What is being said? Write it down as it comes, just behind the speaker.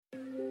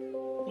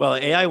Well,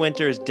 AI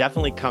winter is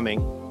definitely coming.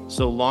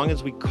 So long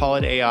as we call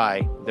it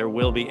AI, there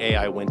will be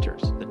AI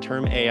winters. The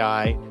term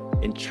AI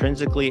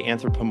intrinsically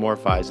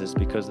anthropomorphizes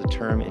because the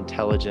term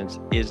intelligence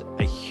is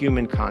a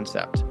human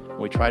concept.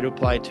 We try to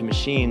apply it to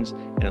machines,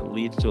 and it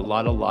leads to a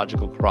lot of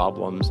logical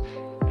problems,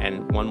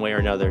 and one way or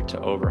another to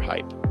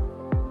overhype.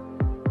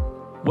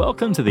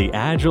 Welcome to the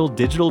Agile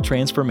Digital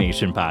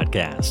Transformation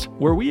Podcast,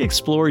 where we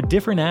explore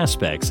different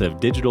aspects of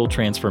digital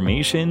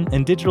transformation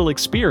and digital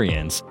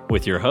experience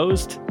with your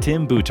host,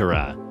 Tim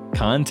Butera,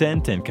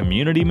 Content and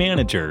Community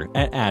Manager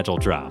at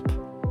AgileDrop.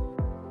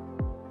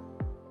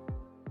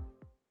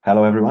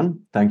 Hello,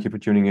 everyone. Thank you for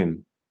tuning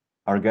in.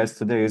 Our guest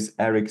today is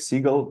Eric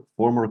Siegel,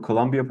 former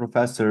Columbia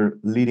professor,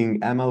 leading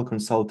ML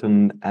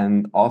consultant,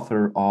 and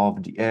author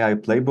of the AI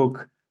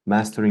Playbook,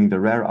 Mastering the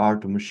Rare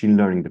Art of Machine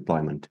Learning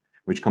Deployment,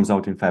 which comes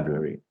out in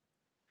February.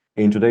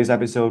 In today's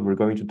episode, we're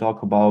going to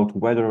talk about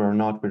whether or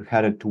not we're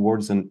headed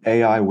towards an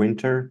AI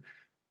winter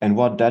and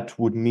what that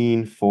would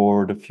mean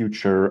for the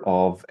future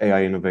of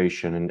AI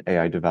innovation and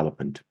AI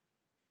development.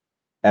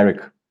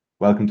 Eric,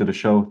 welcome to the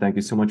show. Thank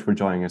you so much for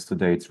joining us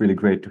today. It's really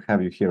great to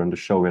have you here on the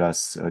show with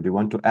us. Do you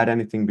want to add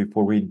anything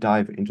before we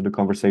dive into the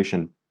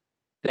conversation?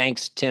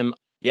 Thanks, Tim.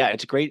 Yeah,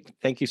 it's great.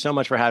 Thank you so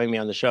much for having me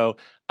on the show.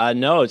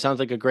 No, it sounds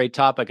like a great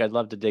topic. I'd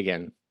love to dig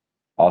in.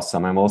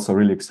 Awesome. I'm also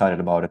really excited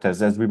about it.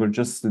 As we were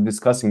just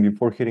discussing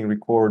before hitting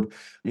record,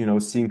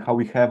 seeing how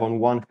we have on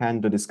one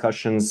hand the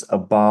discussions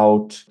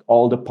about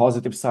all the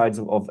positive sides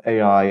of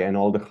AI and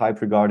all the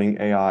hype regarding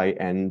AI.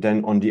 And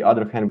then on the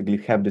other hand, we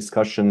have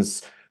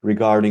discussions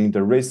regarding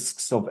the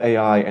risks of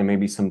AI and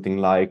maybe something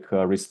like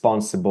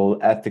responsible,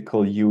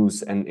 ethical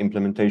use and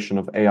implementation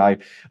of AI.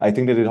 I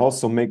think that it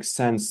also makes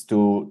sense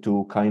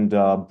to kind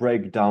of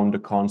break down the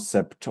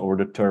concept or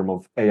the term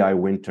of AI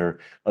winter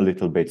a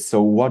little bit.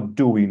 So what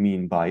do we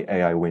mean by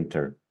AI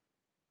winter?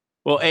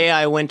 Well,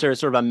 AI winter is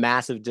sort of a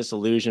massive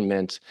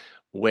disillusionment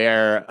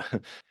where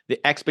the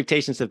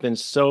expectations have been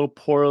so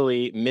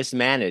poorly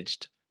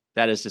mismanaged,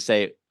 that is to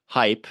say,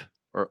 hype,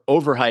 or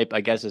overhype, I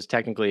guess is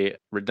technically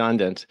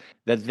redundant,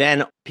 that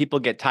then people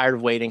get tired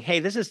of waiting. Hey,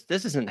 this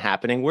isn't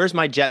happening. Where's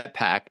my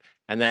jetpack?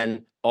 And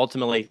then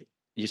ultimately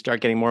you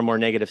start getting more and more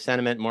negative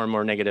sentiment, more and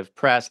more negative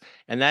press.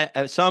 And that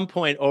at some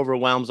point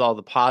overwhelms all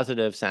the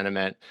positive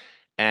sentiment,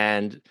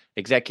 and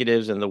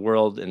executives and the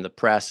world and the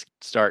press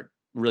start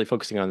really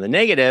focusing on the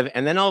negative.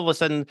 And then all of a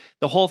sudden,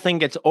 the whole thing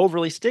gets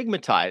overly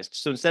stigmatized.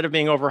 So instead of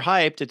being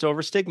overhyped, it's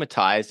over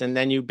stigmatized. And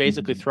then you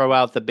basically throw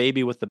out the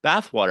baby with the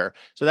bathwater.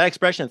 So that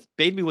expression,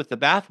 baby with the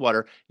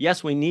bathwater,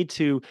 yes, we need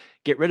to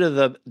get rid of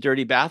the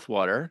dirty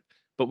bathwater,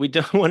 but we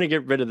don't want to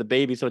get rid of the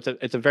baby. So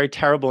it's a very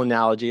terrible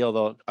analogy,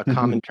 although a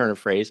common turn of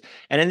phrase.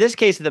 And in this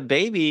case, the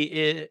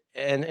baby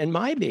and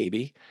my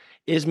baby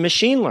is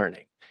machine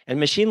learning. And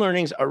machine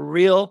learning is a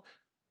real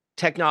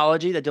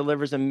technology that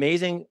delivers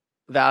amazing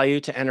value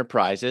to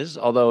enterprises,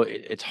 although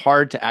it's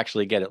hard to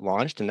actually get it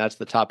launched, and that's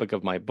the topic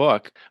of my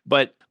book.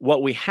 But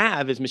what we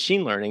have is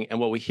machine learning, and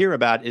what we hear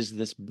about is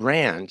this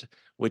brand,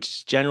 which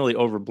is generally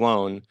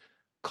overblown,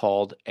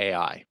 called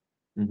AI.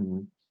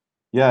 Mm-hmm.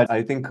 Yeah,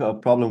 I think a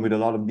problem with a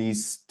lot of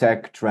these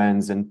tech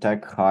trends and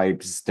tech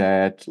hypes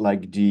that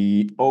like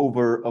the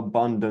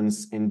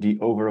overabundance and the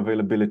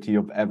overavailability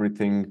of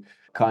everything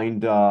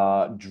kind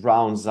of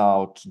drowns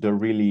out the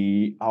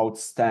really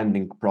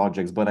outstanding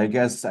projects. But I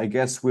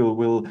guess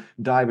we'll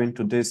dive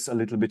into this a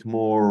little bit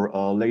more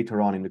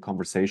later on in the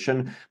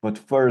conversation. But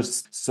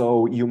first,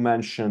 so you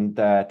mentioned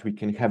that we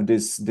can have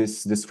this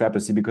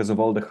discrepancy because of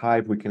all the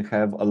hype. We can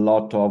have a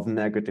lot of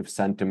negative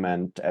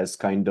sentiment as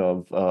kind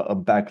of a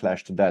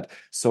backlash to that.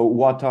 So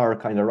what are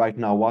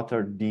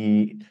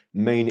the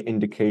main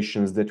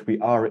indications that we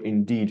are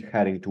indeed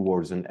heading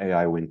towards an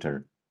AI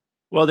winter?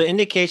 Well, the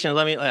indication,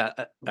 I'm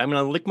going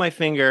to lick my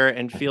finger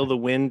and feel the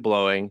wind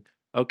blowing.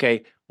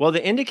 Okay. Well,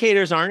 the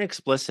indicators aren't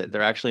explicit.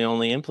 They're actually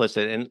only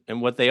implicit.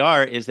 And what they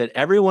are is that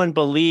everyone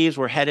believes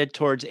we're headed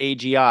towards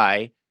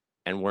AGI,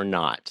 and we're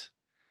not.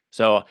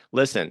 So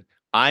listen,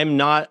 I'm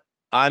not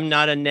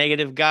a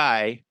negative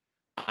guy.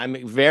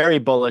 I'm very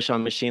bullish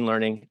on machine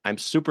learning. I'm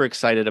super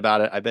excited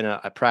about it. I've been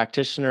a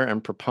practitioner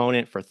and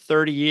proponent for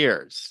 30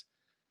 years.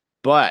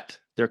 But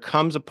there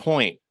comes a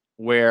point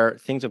where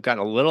things have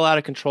gotten a little out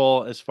of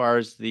control as far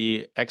as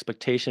the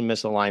expectation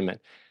misalignment.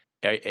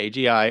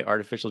 AGI,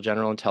 artificial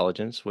general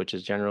intelligence, which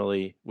is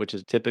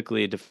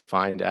typically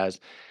defined as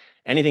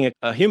anything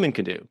a human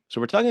can do.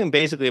 So we're talking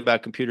basically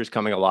about computers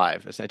coming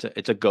alive.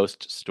 It's a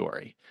ghost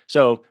story.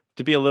 So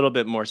to be a little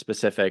bit more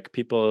specific,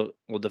 people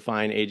will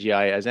define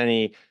AGI as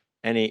any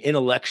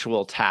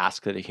intellectual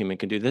task that a human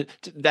can do.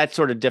 That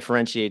sort of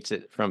differentiates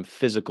it from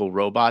physical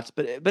robots.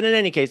 But in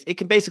any case, it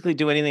can basically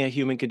do anything a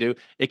human can do.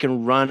 It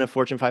can run a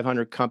Fortune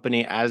 500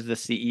 company as the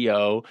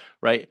CEO,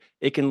 right?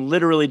 It can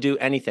literally do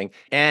anything.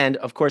 And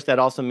of course, that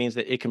also means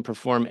that it can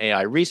perform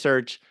AI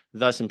research,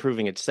 thus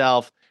improving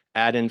itself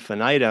ad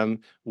infinitum,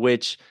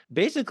 which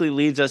basically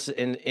leads us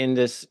in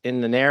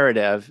the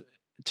narrative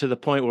to the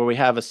point where we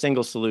have a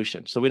single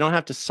solution. So we don't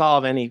have to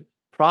solve any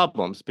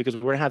problems because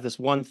we're going to have this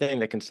one thing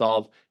that can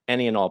solve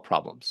any and all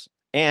problems.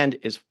 and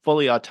is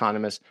fully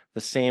autonomous,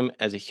 the same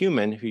as a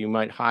human who you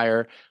might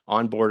hire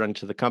on board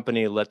onto the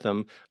company, let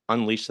them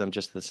unleash them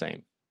just the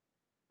same.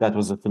 That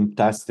was a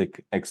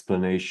fantastic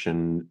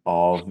explanation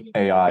of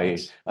AI,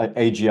 Thanks.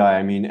 AGI.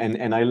 I mean,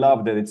 and I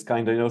love that it's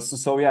kind of,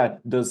 so yeah,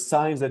 the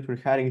signs that we're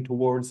heading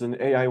towards an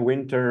AI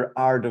winter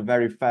are the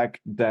very fact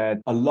that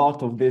a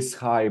lot of this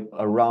hype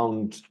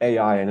around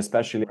AI and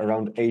especially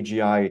around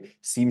AGI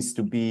seems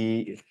to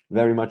be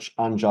very much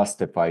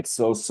unjustified.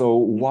 So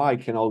why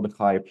can all the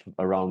hype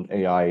around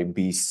AI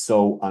be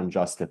so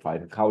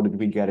unjustified? How did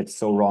we get it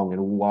so wrong?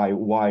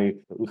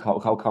 And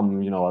how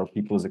come, are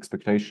people's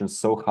expectations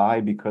so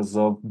high because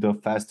of the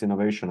fast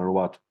innovation or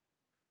what?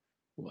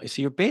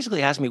 So you're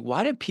basically asking me,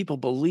 why do people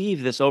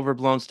believe this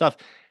overblown stuff?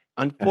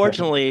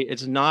 Unfortunately,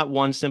 it's not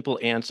one simple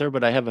answer,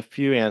 but I have a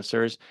few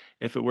answers.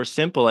 If it were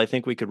simple, I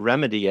think we could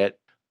remedy it.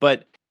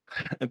 But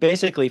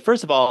basically,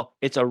 first of all,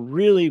 it's a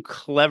really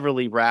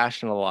cleverly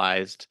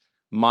rationalized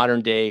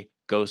modern day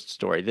ghost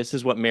story. This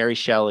is what Mary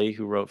Shelley,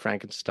 who wrote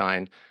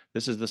Frankenstein,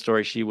 this is the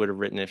story she would have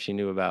written if she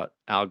knew about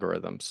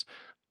algorithms.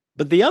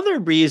 But the other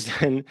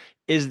reason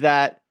is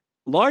that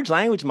large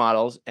language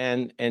models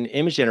and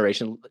image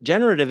generation,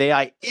 generative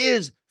AI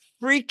is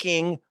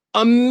freaking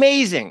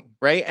amazing,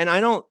 right? And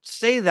I don't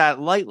say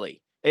that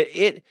lightly.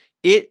 It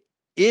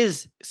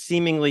is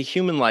seemingly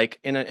human-like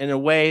in a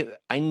way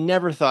I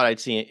never thought I'd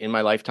see in my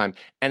lifetime.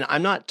 And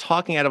I'm not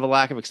talking out of a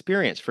lack of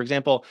experience. For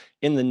example,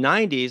 in the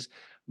 90s,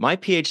 my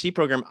PhD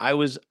program, I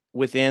was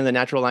within the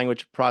natural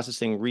language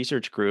processing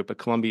research group at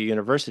Columbia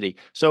University.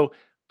 So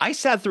I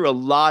sat through a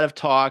lot of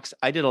talks.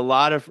 I did a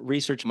lot of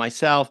research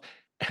myself.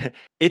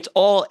 It's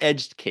all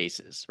edged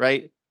cases,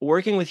 right?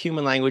 Working with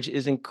human language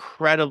is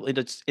incredible.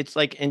 It's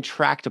like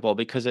intractable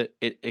because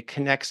it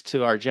connects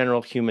to our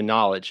general human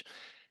knowledge.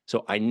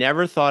 So I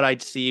never thought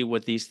I'd see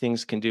what these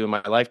things can do in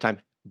my lifetime.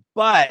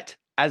 But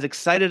as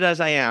excited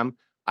as I am,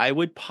 I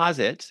would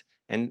posit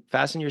and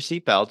fasten your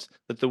seatbelts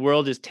that the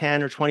world is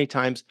 10 or 20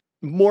 times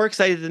more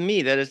excited than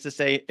me. That is to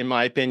say, in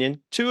my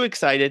opinion, too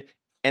excited.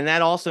 And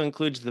that also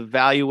includes the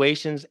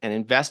valuations and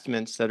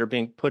investments that are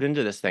being put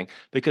into this thing.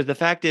 Because the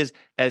fact is,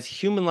 as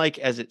human-like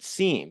as it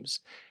seems,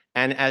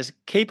 and as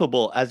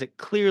capable as it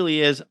clearly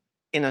is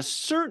in a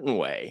certain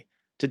way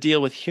to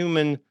deal with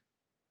human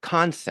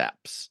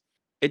concepts,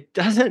 it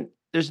doesn't,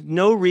 there's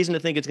no reason to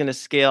think it's going to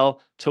scale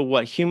to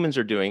what humans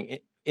are doing.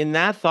 In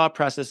that thought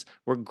process,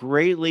 we're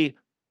greatly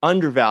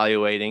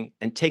undervaluating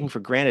and taking for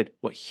granted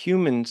what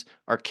humans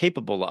are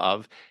capable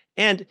of.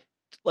 And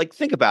like,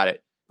 think about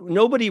it.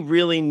 Nobody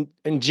really,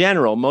 in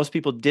general, most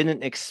people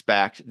didn't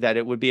expect that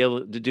it would be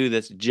able to do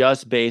this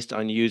just based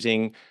on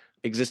using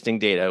existing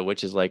data,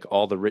 which is like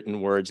all the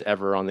written words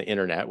ever on the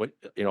internet,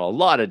 a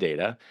lot of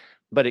data,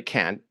 but it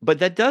can. But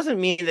that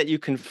doesn't mean that you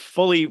can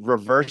fully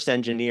reverse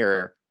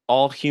engineer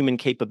all human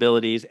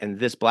capabilities and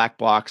this black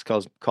box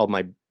called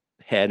my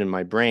head and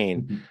my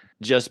brain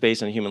just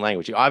based on human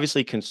language. You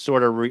obviously can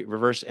sort of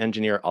reverse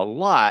engineer a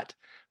lot,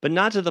 but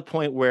not to the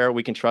point where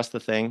we can trust the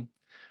thing,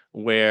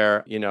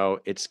 where,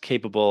 it's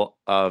capable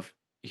of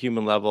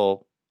human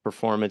level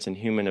performance and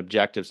human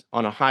objectives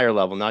on a higher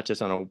level, not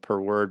just on a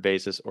per word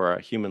basis or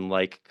a human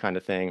like kind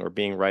of thing or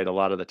being right a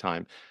lot of the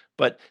time.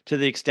 But to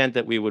the extent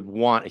that we would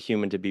want a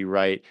human to be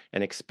right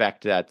and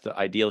expect that the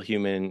ideal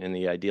human in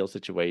the ideal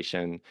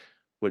situation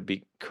would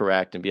be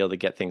correct and be able to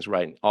get things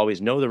right and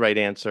always know the right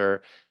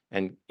answer.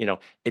 And,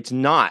 it's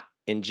not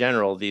in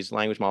general, these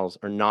language models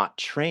are not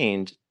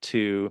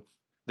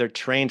they're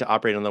trained to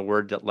operate on the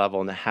word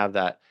level and to have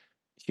that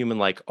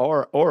human-like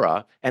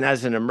aura. And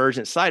as an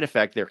emergent side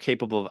effect, they're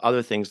capable of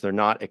other things they're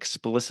not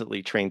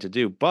explicitly trained to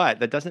do. But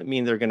that doesn't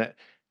mean they're going to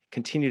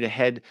continue to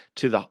head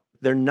to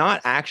they're not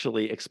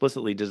actually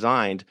explicitly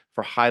designed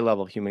for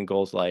high-level human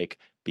goals like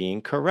being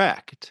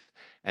correct.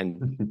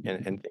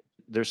 And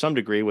there's some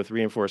degree with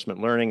reinforcement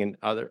learning and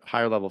other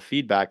higher level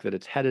feedback that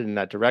it's headed in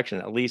that direction,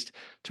 at least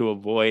to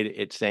avoid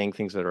it saying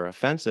things that are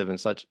offensive and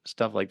such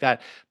stuff like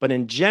that. But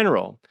in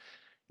general,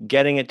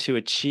 getting it to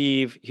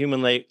achieve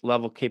human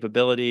level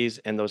capabilities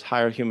and those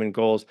higher human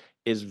goals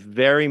is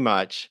very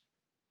much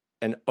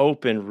an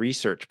open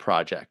research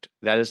project.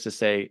 That is to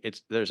say,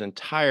 there's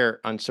entire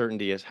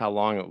uncertainty as how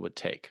long it would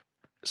take.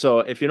 So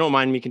if you don't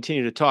mind me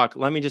continue to talk,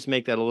 let me just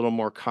make that a little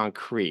more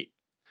concrete,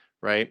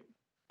 right?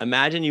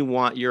 Imagine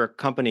you're a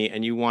company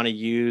and you want to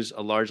use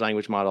a large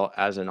language model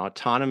as an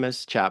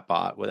autonomous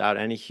chatbot without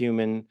any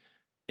human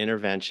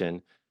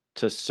intervention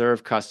to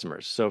serve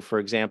customers. So, for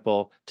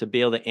example, to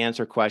be able to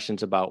answer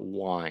questions about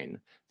wine,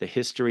 the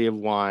history of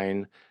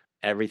wine,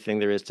 everything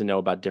there is to know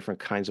about different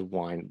kinds of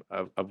wine,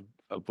 of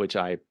which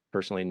I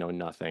personally know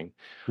nothing,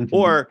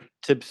 or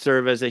to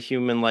serve as a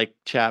human-like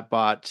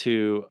chatbot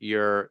to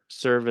your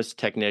service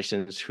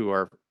technicians who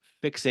are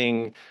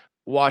fixing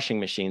washing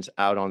machines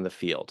out on the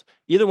field.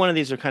 Either one of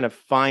these are kind of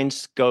fine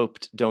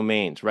scoped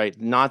domains, right?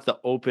 Not the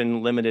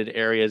open, limited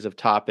areas of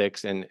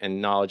topics and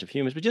knowledge of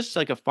humans, but just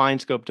like a fine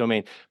scope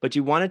domain. But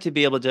you want it to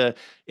be able to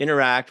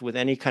interact with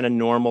any kind of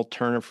normal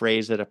turn of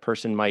phrase that a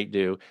person might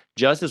do,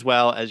 just as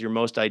well as your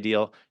most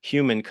ideal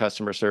human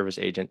customer service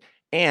agent.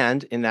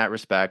 And in that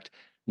respect,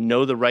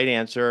 know the right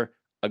answer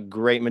a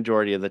great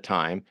majority of the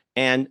time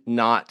and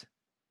not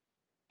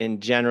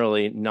and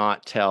generally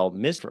not tell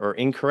mis or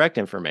incorrect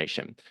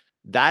information.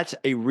 That's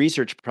a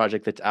research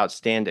project that's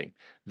outstanding.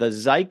 The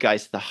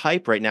zeitgeist, the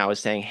hype right now is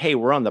saying, hey,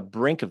 we're on the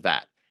brink of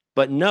that.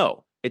 But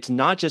no, it's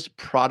not just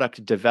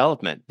product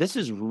development. This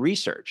is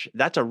research.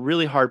 That's a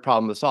really hard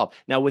problem to solve.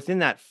 Now, within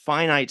that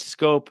finite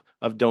scope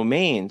of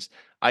domains,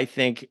 I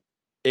think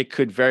it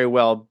could very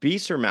well be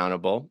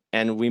surmountable,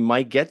 and we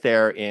might get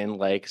there in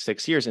like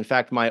 6 years. In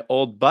fact, my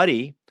old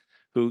buddy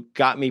who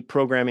got me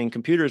programming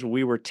computers. When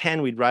we were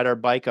 10, we'd ride our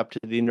bike up to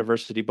the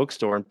university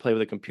bookstore and play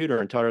with a computer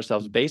and taught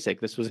ourselves BASIC.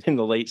 This was in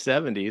the late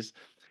 70s.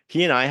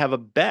 He and I have a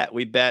bet.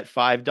 We bet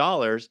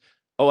 $5.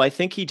 Oh, I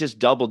think he just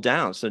doubled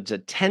down. So it's a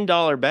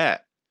 $10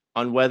 bet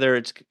on whether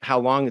it's how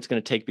long it's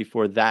going to take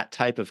before that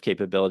type of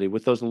capability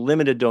with those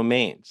limited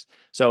domains.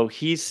 So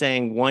he's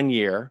saying 1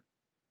 year,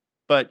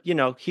 but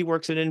he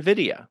works at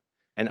NVIDIA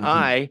and Mhm.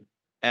 I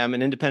am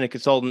an independent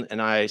consultant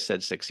and I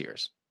said 6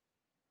 years.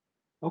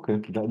 Okay,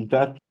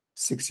 that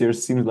 6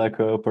 years seems like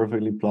a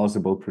perfectly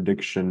plausible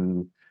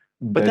prediction.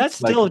 But That's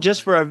that's like, still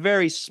just for a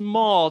very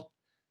small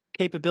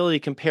capability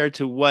compared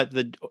to what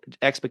the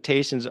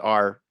expectations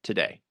are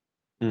today.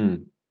 hmm.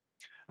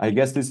 I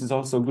guess this is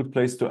also a good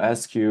place to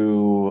ask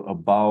you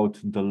about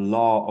the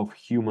law of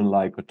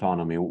human-like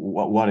autonomy.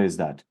 What is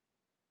that?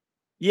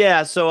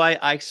 Yeah, so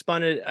I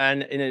spun it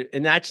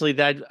and actually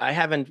that I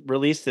haven't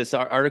released this.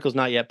 Our article's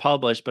not yet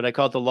published, but I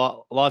call it the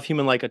law of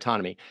human-like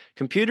autonomy.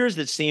 Computers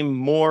that seem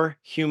more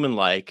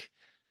human-like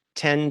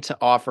tend to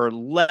offer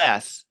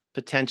less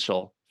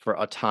potential for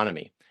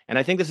autonomy. And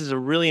I think this is a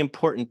really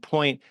important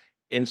point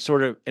in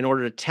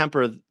order to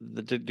temper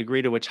the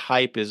degree to which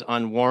hype is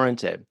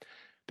unwarranted.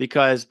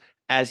 Because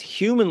as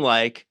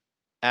human-like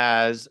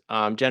as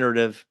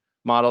generative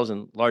models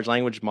and large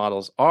language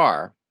models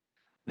are,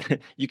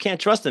 you can't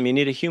trust them. You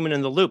need a human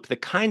in the loop. The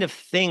kind of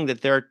thing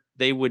that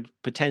they would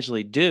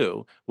potentially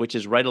do, which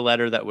is write a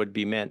letter that would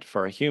be meant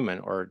for a human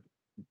or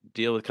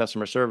deal with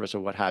customer service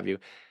or what have you,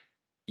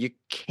 you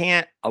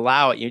can't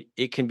allow it.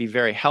 It can be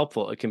very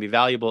helpful. It can be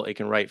valuable. It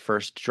can write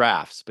first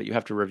drafts, but you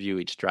have to review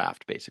each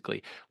draft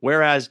basically.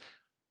 Whereas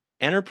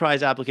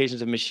enterprise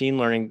applications of machine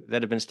learning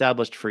that have been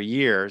established for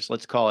years,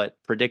 let's call it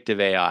predictive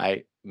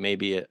AI,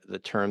 maybe the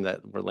term that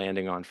we're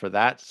landing on for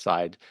that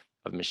side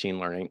of machine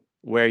learning,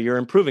 where you're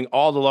improving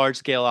all the large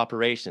scale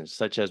operations,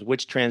 such as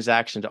which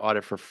transaction to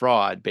audit for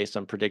fraud based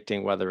on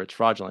predicting whether it's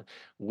fraudulent,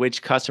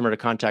 which customer to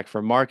contact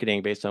for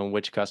marketing based on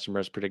which customer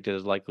is predicted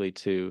as likely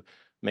to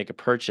make a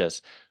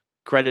purchase,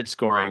 credit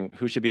scoring,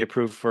 who should be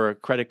approved for a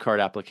credit card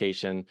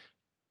application,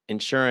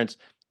 insurance,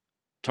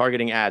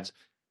 targeting ads.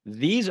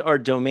 These are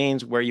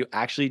domains where you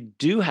actually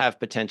do have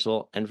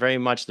potential and very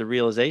much the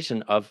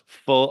realization of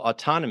full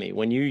autonomy.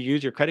 When you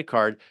use your credit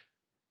card,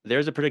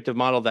 there's a predictive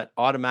model that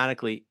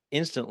automatically,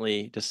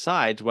 instantly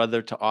decides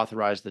whether to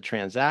authorize the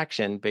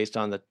transaction based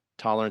on the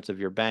tolerance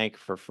of your bank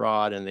for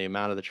fraud and the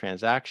amount of the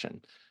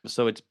transaction.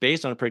 So it's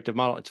based on a predictive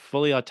model. It's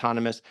fully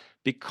autonomous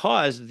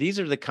because these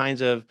are the kinds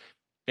of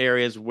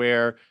areas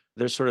where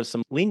there's sort of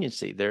some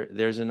leniency.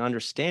 There's an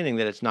understanding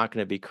that it's not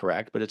going to be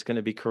correct, but it's going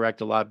to be correct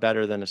a lot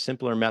better than a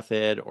simpler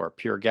method or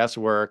pure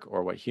guesswork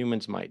or what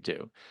humans might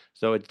do.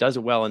 So it does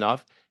it well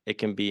enough. It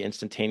can be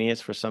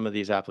instantaneous for some of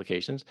these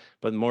applications,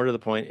 but more to the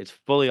point, it's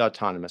fully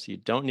autonomous. You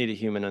don't need a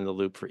human in the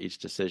loop for each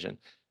decision.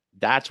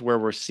 That's where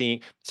we're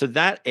seeing. So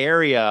that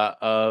area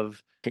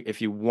of,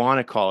 if you want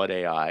to call it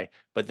AI,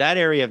 but that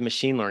area of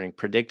machine learning,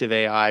 predictive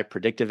AI,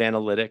 predictive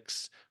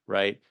analytics,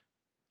 right?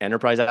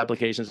 Enterprise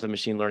applications of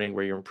machine learning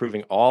where you're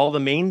improving all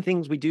the main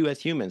things we do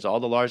as humans, all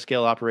the large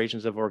scale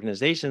operations of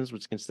organizations,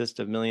 which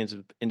consist of millions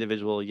of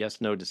individual yes,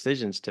 no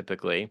decisions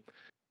typically.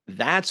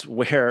 That's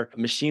where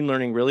machine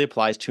learning really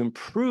applies to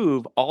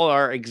improve all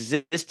our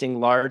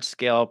existing large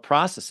scale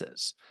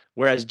processes.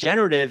 Whereas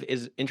generative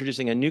is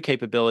introducing a new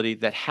capability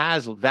that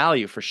has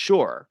value for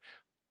sure.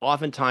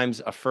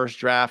 Oftentimes, a first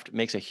draft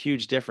makes a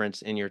huge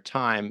difference in your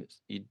time.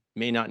 You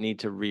may not need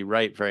to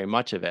rewrite very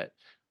much of it,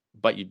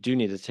 but you do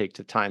need to take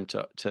the time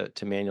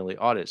to manually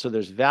audit. So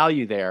there's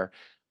value there,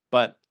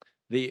 but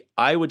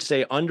I would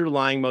say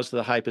underlying most of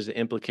the hype is the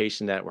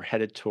implication that we're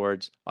headed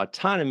towards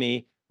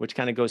autonomy, which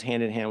kind of goes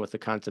hand in hand with the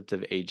concept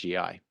of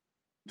AGI.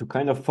 To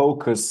kind of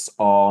focus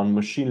on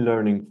machine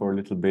learning for a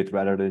little bit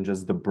rather than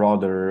just the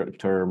broader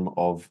term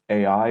of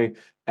AI,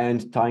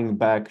 and tying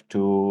back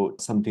to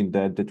something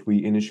that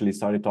we initially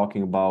started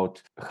talking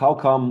about, how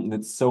come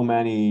that so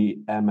many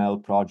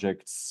ML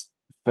projects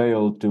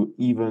fail to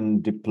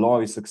even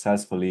deploy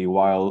successfully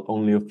while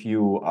only a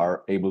few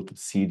are able to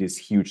see this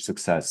huge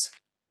success?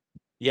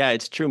 Yeah,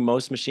 it's true.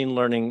 Most new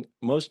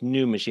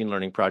machine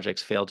learning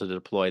projects fail to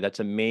deploy.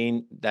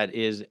 That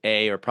is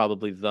or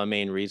probably the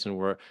main reason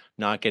we're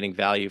not getting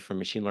value from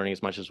machine learning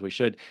as much as we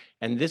should.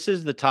 And this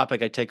is the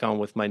topic I take on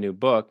with my new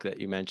book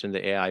that you mentioned,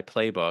 the AI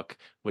Playbook,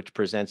 which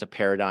presents a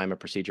paradigm, a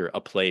procedure,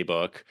 a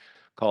playbook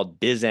called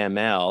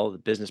BizML, the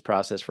business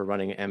process for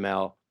running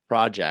ML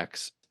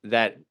projects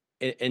that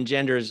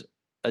engenders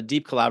a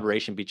deep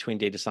collaboration between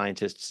data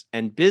scientists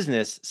and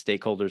business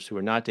stakeholders who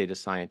are not data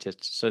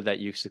scientists so that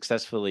you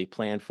successfully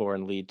plan for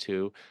and lead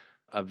to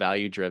a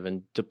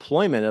value-driven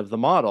deployment of the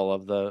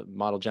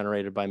model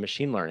generated by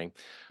machine learning.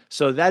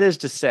 So that is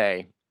to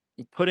say,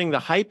 putting the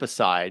hype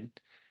aside,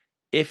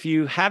 if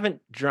you haven't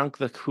drunk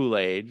the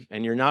Kool-Aid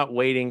and you're not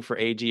waiting for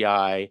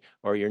AGI,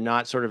 or you're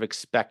not sort of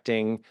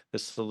expecting the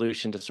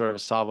solution to sort of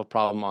solve a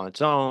problem on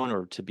its own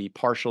or to be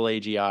partial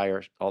AGI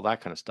or all that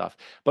kind of stuff,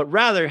 but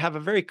rather have a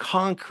very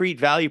concrete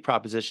value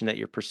proposition that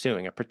you're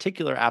pursuing, a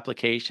particular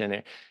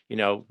application,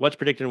 what's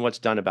predicted and what's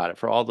done about it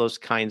for all those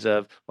kinds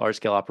of large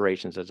scale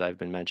operations, as I've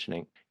been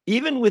mentioning.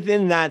 Even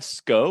within that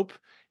scope,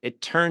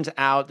 it turns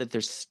out that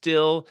there's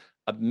still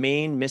a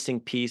main missing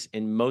piece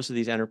in most of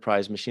these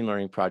enterprise machine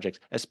learning projects,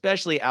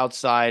 especially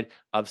outside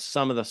of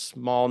some of the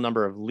small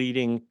number of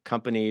leading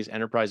companies,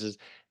 enterprises,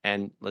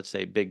 and let's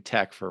say big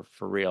tech for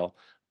real.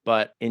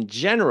 But in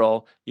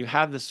general, you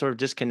have this sort of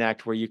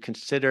disconnect where you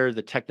consider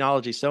the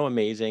technology so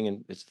amazing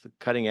and it's the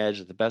cutting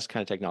edge, the best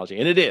kind of technology.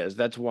 And it is.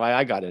 That's why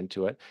I got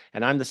into it.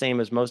 And I'm the same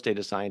as most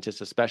data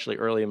scientists, especially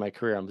early in my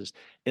career. I'm just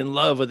in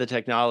love with the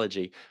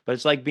technology. But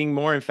it's like being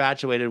more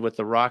infatuated with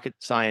the rocket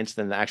science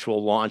than the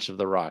actual launch of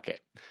the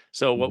rocket.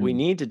 So what we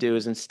need to do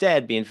is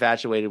instead be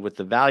infatuated with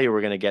the value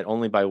we're going to get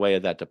only by way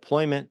of that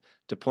deployment.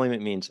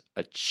 Deployment means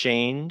a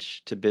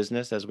change to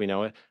business as we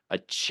know it, a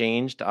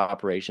change to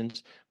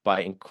operations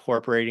by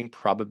incorporating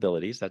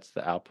probabilities. That's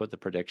the output, the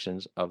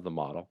predictions of the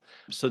model.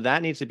 So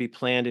that needs to be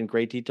planned in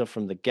great detail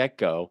from the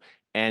get-go.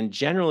 And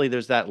generally,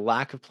 there's that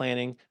lack of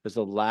planning. There's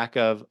a lack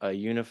of a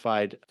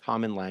unified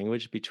common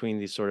language between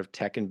these sort of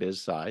tech and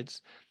biz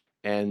sides.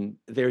 And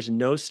there's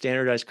no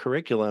standardized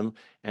curriculum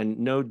and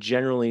no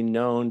generally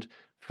known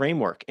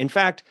framework. In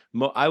fact,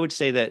 I would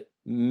say that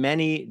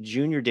many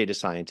junior data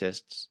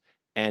scientists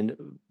and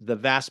the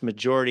vast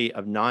majority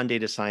of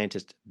non-data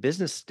scientist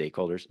business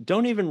stakeholders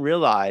don't even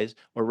realize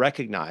or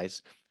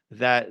recognize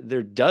that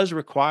there does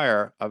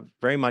require a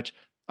very much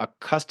a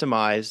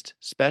customized,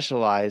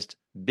 specialized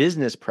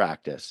business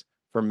practice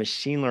for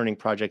machine learning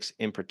projects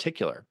in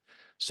particular.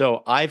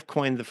 So I've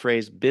coined the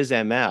phrase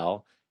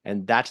BizML,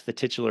 and that's the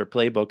titular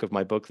playbook of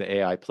my book, The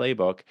AI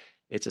Playbook.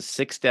 It's a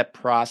 6-step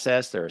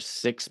process. There are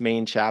 6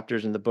 main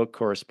chapters in the book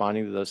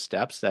corresponding to those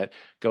steps that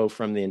go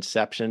from the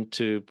inception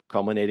to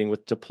culminating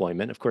with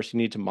deployment. Of course, you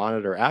need to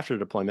monitor after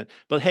deployment,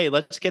 but hey,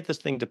 let's get this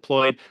thing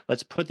deployed.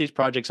 Let's put these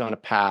projects on a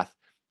path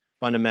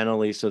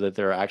fundamentally so that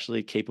they're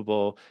actually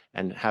capable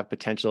and have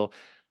potential,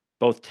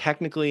 both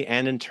technically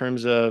and in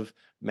terms of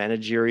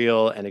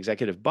managerial and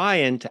executive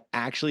buy-in, to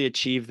actually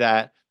achieve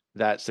that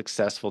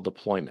successful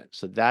deployment.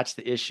 So that's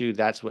the issue.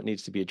 That's what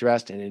needs to be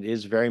addressed. And it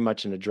is very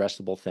much an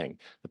addressable thing.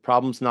 The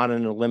problem's not a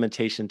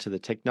limitation to the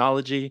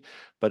technology,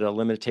 but a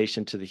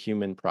limitation to the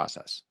human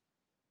process.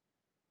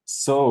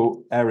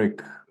 So,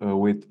 Eric,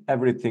 with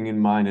everything in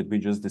mind that we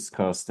just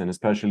discussed, and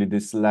especially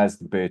this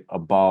last bit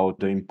about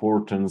the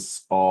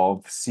importance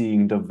of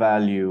seeing the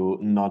value,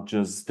 not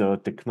just the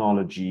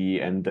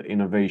technology and the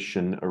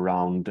innovation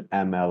around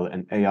ML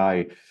and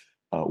AI,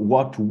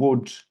 what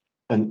would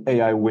an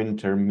AI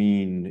winter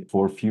mean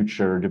for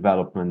future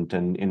development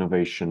and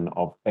innovation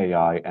of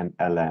AI and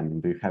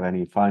LM? Do you have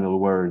any final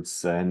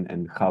words,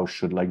 and how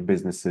should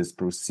businesses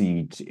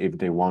proceed if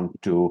they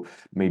want to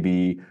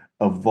maybe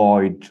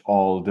avoid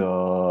all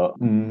the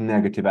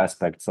negative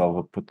aspects of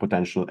a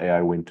potential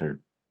AI winter?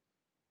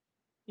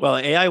 Well,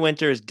 AI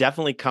winter is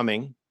definitely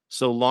coming.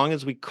 So long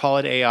as we call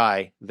it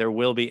AI, there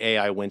will be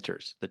AI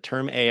winters. The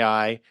term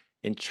AI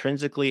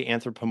intrinsically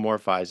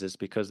anthropomorphizes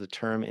because the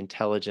term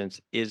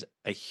intelligence is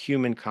a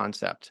human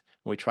concept.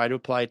 We try to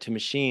apply it to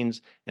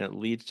machines, and it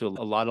leads to a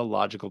lot of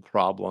logical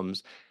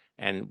problems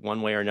and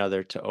one way or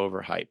another to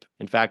overhype.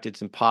 In fact,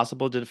 it's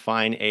impossible to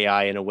define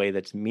AI in a way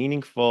that's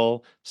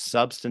meaningful,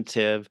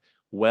 substantive,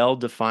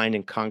 well-defined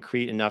and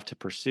concrete enough to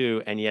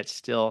pursue, and yet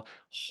still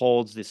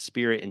holds the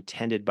spirit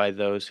intended by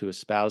those who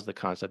espouse the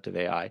concept of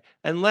AI,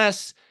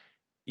 unless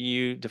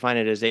you define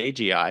it as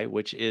AGI,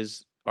 which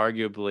is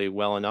arguably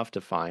well enough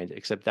defined,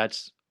 except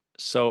that's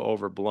so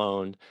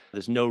overblown.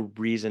 There's no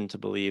reason to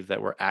believe that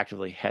we're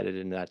actively headed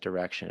in that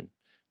direction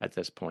at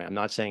this point. I'm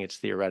not saying it's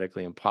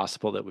theoretically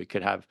impossible that we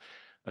could have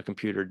a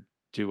computer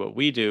do what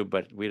we do,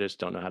 but we just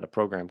don't know how to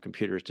program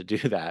computers to do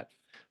that.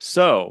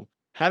 So,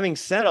 having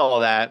said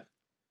all that,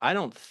 I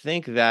don't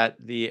think that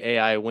the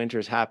AI winter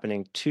is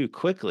happening too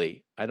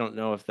quickly. I don't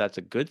know if that's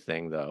a good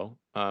thing, though.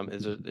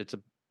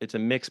 It's a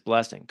mixed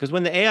blessing, because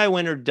when the AI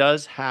winter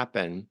does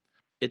happen,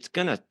 it's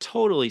gonna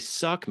totally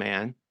suck,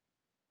 man.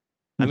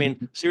 I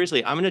mean,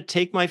 seriously, I'm gonna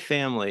take my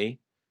family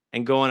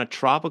and go on a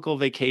tropical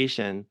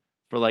vacation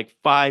for like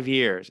 5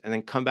 years and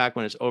then come back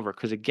when it's over.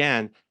 Because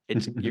again,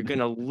 you're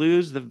gonna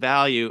lose the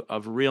value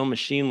of real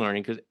machine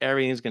learning because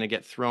everything's gonna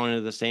get thrown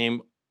into the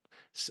same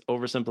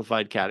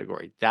oversimplified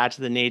category. That's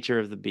the nature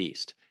of the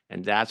beast,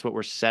 and that's what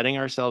we're setting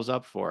ourselves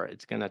up for.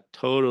 It's gonna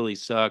totally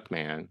suck,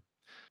 man.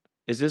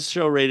 Is this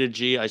show rated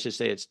G? I should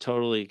say it's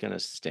totally gonna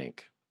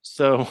stink.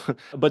 So,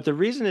 but the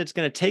reason it's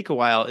gonna take a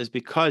while is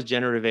because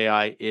generative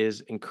AI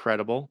is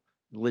incredible,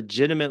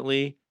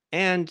 legitimately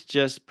and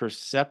just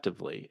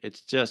perceptively,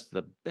 it's just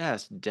the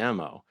best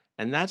demo.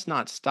 And that's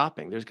not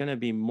stopping. There's going to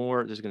be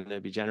more. There's going to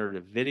be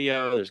generative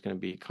video. There's going to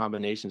be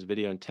combinations of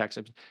video and text.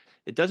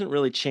 It doesn't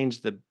really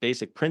change the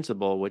basic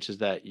principle, which is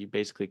that you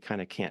basically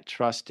kind of can't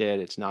trust it.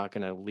 It's not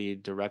going to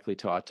lead directly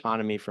to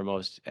autonomy for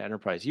most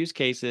enterprise use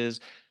cases.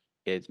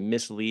 It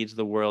misleads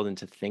the world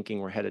into thinking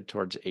we're headed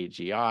towards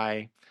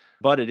AGI,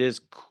 but it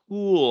is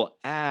cool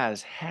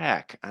as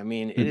heck. I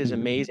mean, it is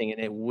amazing,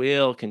 and it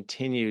will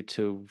continue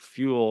to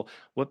fuel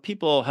what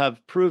people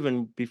have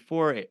proven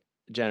before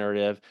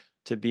generative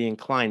to be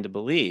inclined to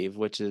believe,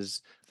 which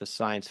is the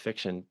science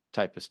fiction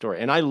type of story.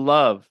 And I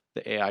love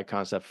the AI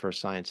concept for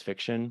science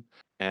fiction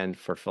and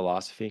for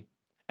philosophy.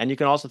 And you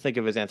can also think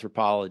of it as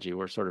anthropology,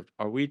 where sort of,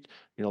 are we,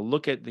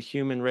 look at the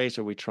human race,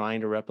 are we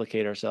trying to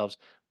replicate ourselves?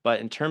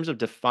 But in terms of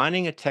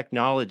defining a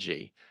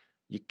technology,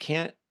 you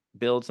can't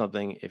build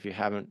something if you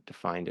haven't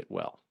defined it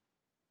well.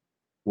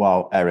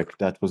 Wow, Eric,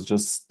 that was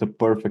just the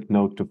perfect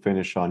note to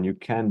finish on. You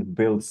can't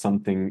build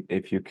something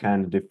if you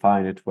can't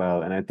define it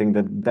well. And I think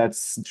that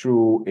that's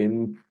true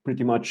in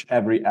pretty much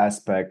every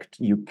aspect.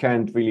 You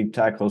can't really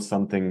tackle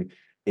something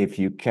if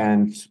you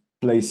can't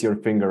place your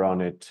finger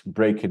on it,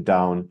 break it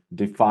down,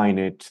 define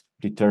it,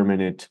 determine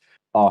it.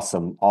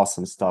 Awesome,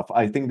 awesome stuff.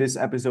 I think this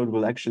episode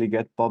will actually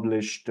get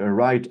published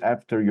right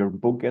after your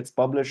book gets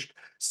published.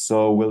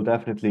 So we'll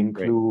definitely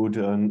include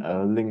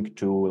a link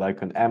to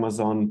like an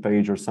Amazon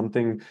page or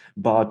something.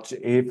 But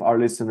if our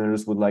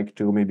listeners would like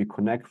to maybe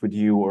connect with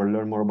you or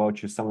learn more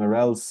about you somewhere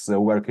else,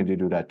 where can they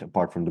do that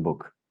apart from the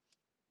book?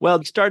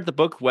 Well, start the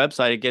book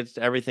website. It gets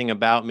everything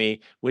about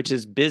me, which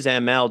is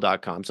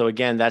bizml.com. So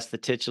again, that's the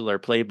titular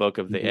playbook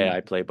of the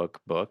AI playbook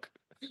book.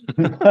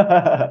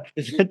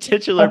 It's the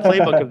titular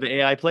playbook of the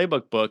AI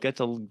playbook book.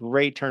 That's a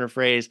great turn of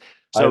phrase.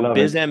 So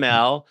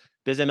bizml.com.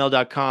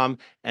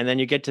 And then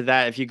you get to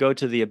that. If you go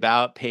to the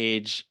about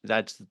page,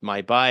 that's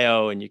my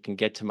bio, and you can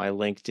get to my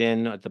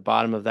LinkedIn at the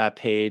bottom of that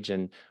page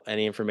and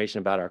any information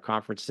about our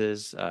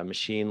conferences,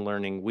 Machine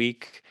Learning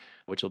Week,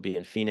 which will be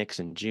in Phoenix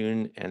in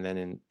June, and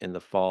then in the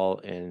fall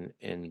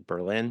in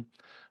Berlin.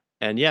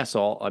 And yeah,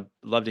 so I'd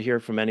love to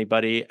hear from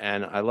anybody.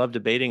 And I love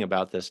debating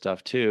about this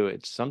stuff too.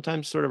 It's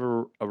sometimes sort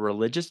of a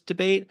religious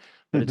debate,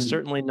 but it's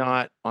certainly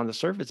not on the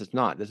surface. It's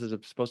not. This is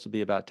supposed to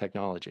be about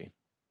technology.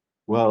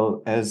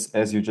 Well,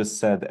 as you just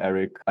said,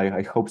 Eric,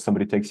 I hope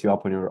somebody takes you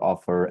up on your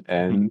offer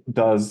and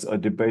does a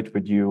debate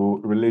with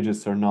you,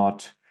 religious or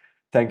not.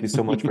 Thank you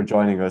so much for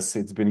joining us.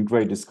 It's been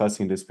great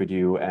discussing this with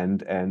you,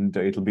 and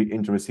it'll be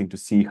interesting to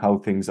see how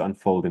things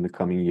unfold in the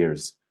coming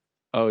years.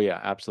 Oh,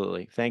 yeah,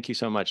 absolutely. Thank you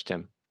so much,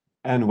 Tim.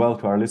 And well,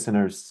 to our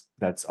listeners,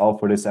 that's all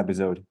for this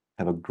episode.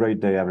 Have a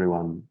great day,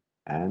 everyone,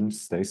 and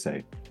stay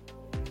safe.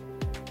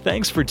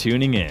 Thanks for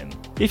tuning in.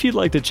 If you'd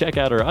like to check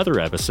out our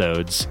other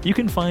episodes, you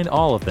can find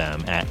all of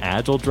them at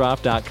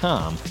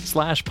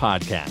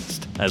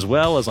agiledrop.com/podcast, as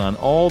well as on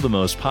all the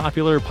most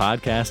popular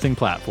podcasting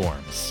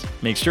platforms.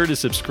 Make sure to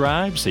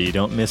subscribe so you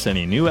don't miss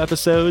any new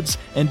episodes,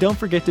 and don't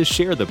forget to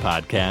share the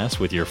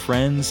podcast with your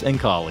friends and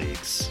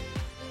colleagues.